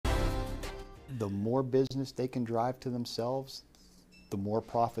The more business they can drive to themselves, the more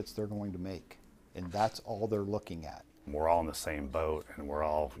profits they're going to make. And that's all they're looking at. We're all in the same boat, and we're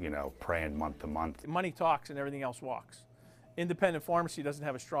all, praying month to month. Money talks and everything else walks. Independent pharmacy doesn't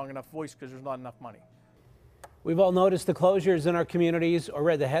have a strong enough voice because there's not enough money. We've all noticed the closures in our communities or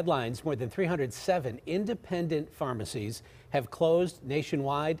read the headlines. More than 307 independent pharmacies have closed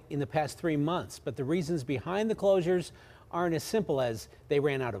nationwide in the past 3 months. But the reasons behind the closures aren't as simple as they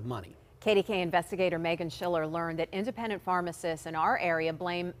ran out of money. KDKA investigator Meghan Schiller learned that independent pharmacists in our area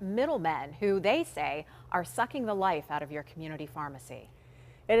blame middlemen who they say are sucking the life out of your community pharmacy.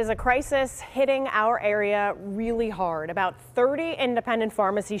 It is a crisis hitting our area really hard. About 30 independent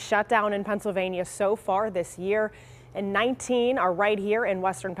pharmacies shut down in Pennsylvania so far this year, and 19 are right here in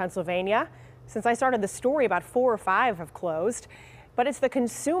Western Pennsylvania. Since I started the story, about 4 or 5 have closed. But it's the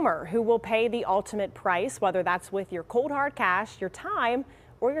consumer who will pay the ultimate price, whether that's with your cold hard cash, your time,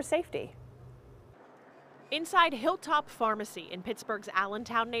 or your safety. Inside Hilltop Pharmacy in Pittsburgh's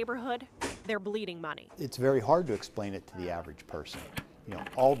Allentown neighborhood, they're bleeding money. It's very hard to explain it to the average person.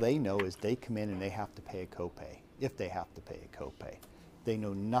 All they know is they come in and they have to pay a copay, if they have to pay a copay. They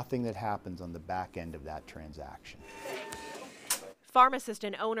know nothing that happens on the back end of that transaction. Pharmacist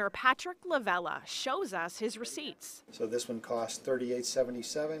and owner Patrick Lavella shows us his receipts. So this one cost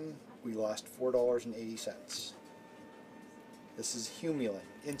 $38.77. We lost $4.80. This is Humulin,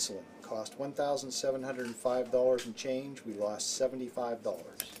 insulin, cost $1,705 and change. We lost $75.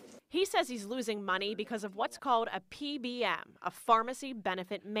 He says he's losing money because of what's called a PBM, a pharmacy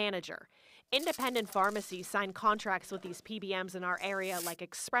benefit manager. Independent pharmacies sign contracts with these PBMs in our area like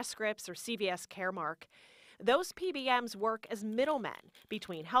Express Scripts or CVS Caremark. Those PBMs work as middlemen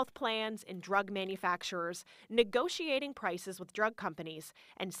between health plans and drug manufacturers, negotiating prices with drug companies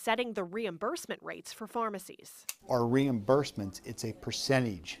and setting the reimbursement rates for pharmacies. Our reimbursements, it's a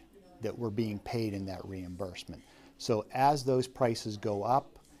percentage that we're being paid in that reimbursement. So as those prices go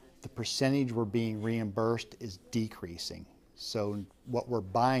up, the percentage we're being reimbursed is decreasing. So what we're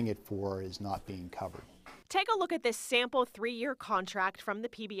buying it for is not being covered. Take a look at this sample 3-year contract from the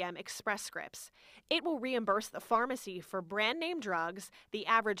PBM Express Scripts. It will reimburse the pharmacy for brand name drugs, the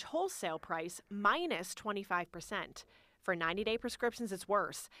average wholesale price minus 25%. For 90-day prescriptions, it's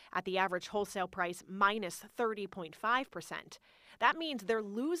worse, at the average wholesale price minus 30.5%. That means they're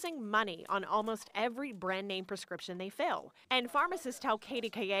losing money on almost every brand name prescription they fill. And pharmacists tell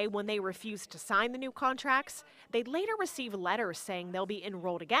KDKA when they refuse to sign the new contracts, they later receive letters saying they'll be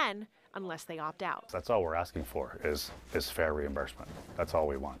enrolled again unless they opt out. That's all we're asking for is fair reimbursement. That's all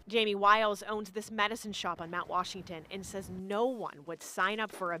we want. Jamie Wiles owns this medicine shop on Mount Washington and says no one would sign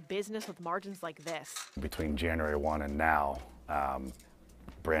up for a business with margins like this. Between January 1 and now,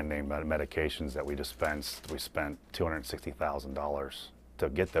 brand name medications that we dispensed, we spent $260,000 to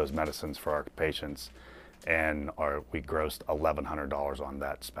get those medicines for our patients, and we grossed $1,100 on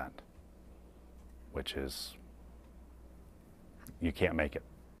that spend, which is, you can't make it.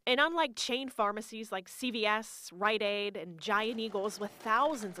 And unlike chain pharmacies like CVS, Rite Aid, and Giant Eagles with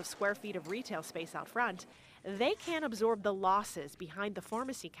thousands of square feet of retail space out front, they can't absorb the losses behind the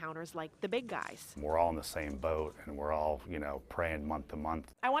pharmacy counters like the big guys. We're all in the same boat, and we're all, praying month to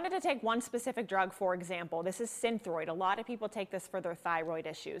month. I wanted to take one specific drug, for example. This is Synthroid. A lot of people take this for their thyroid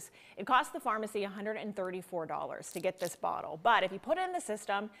issues. It costs the pharmacy $134 to get this bottle, but if you put it in the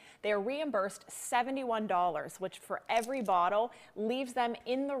system, they are reimbursed $71, which for every bottle leaves them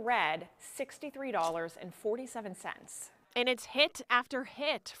in the red $63.47. And it's hit after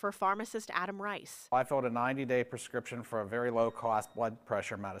hit for pharmacist Adam Rice. I filled a 90-day prescription for a very low-cost blood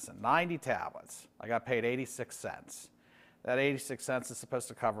pressure medicine, 90 tablets. I got paid 86 cents. That 86 cents is supposed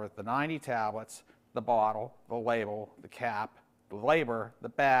to cover the 90 tablets, the bottle, the label, the cap, the labor, the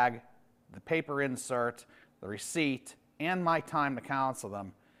bag, the paper insert, the receipt, and my time to counsel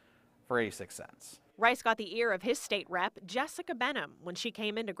them for 86 cents. Rice got the ear of his state rep, Jessica Benham, when she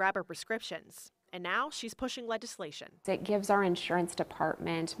came in to grab her prescriptions. And now she's pushing legislation. It gives our insurance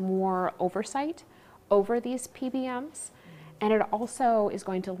department more oversight over these PBMs, and it also is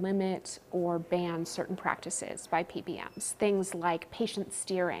going to limit or ban certain practices by PBMs, things like patient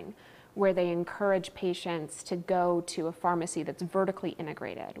steering, where they encourage patients to go to a pharmacy that's vertically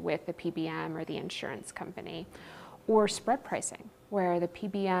integrated with the PBM or the insurance company, or spread pricing, where the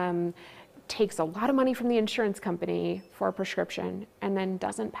PBM takes a lot of money from the insurance company for a prescription and then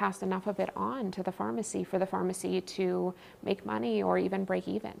doesn't pass enough of it on to the pharmacy for the pharmacy to make money or even break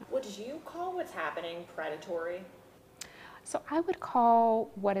even. Would you call what's happening predatory? So I would call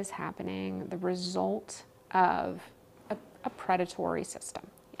what is happening the result of a predatory system,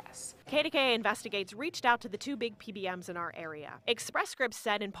 yes. us. KDKA Investigates reached out to the 2 big PBMs in our area. Express Scripts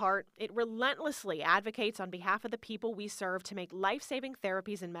said in part, it relentlessly advocates on behalf of the people we serve to make life-saving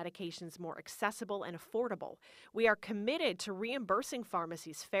therapies and medications more accessible and affordable. We are committed to reimbursing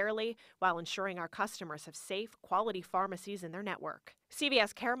pharmacies fairly while ensuring our customers have safe, quality pharmacies in their network.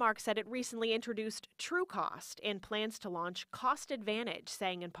 CVS Caremark said it recently introduced TrueCost and plans to launch Cost Advantage,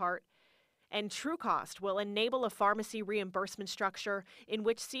 saying in part, and TrueCost will enable a pharmacy reimbursement structure in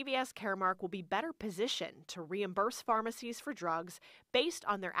which CVS Caremark will be better positioned to reimburse pharmacies for drugs based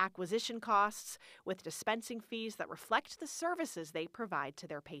on their acquisition costs with dispensing fees that reflect the services they provide to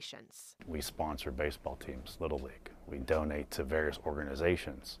their patients. We sponsor baseball teams, Little League. We donate to various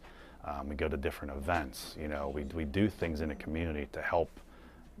organizations. We go to different events. You know, we do things in the community to help,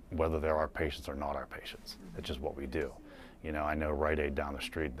 whether they're our patients or not our patients. It's just what we do. You know, I know Rite Aid down the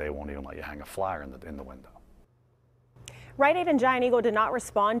street, they won't even let you hang a flyer in the window. Rite Aid and Giant Eagle did not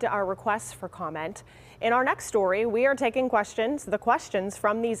respond to our requests for comment. In our next story, we are taking the questions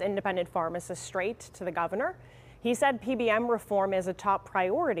from these independent pharmacists straight to the governor. He said PBM reform is a top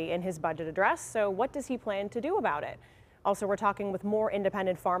priority in his budget address, so what does he plan to do about it? Also, we're talking with more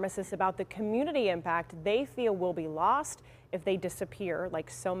independent pharmacists about the community impact they feel will be lost if they disappear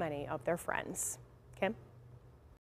like so many of their friends. Kim?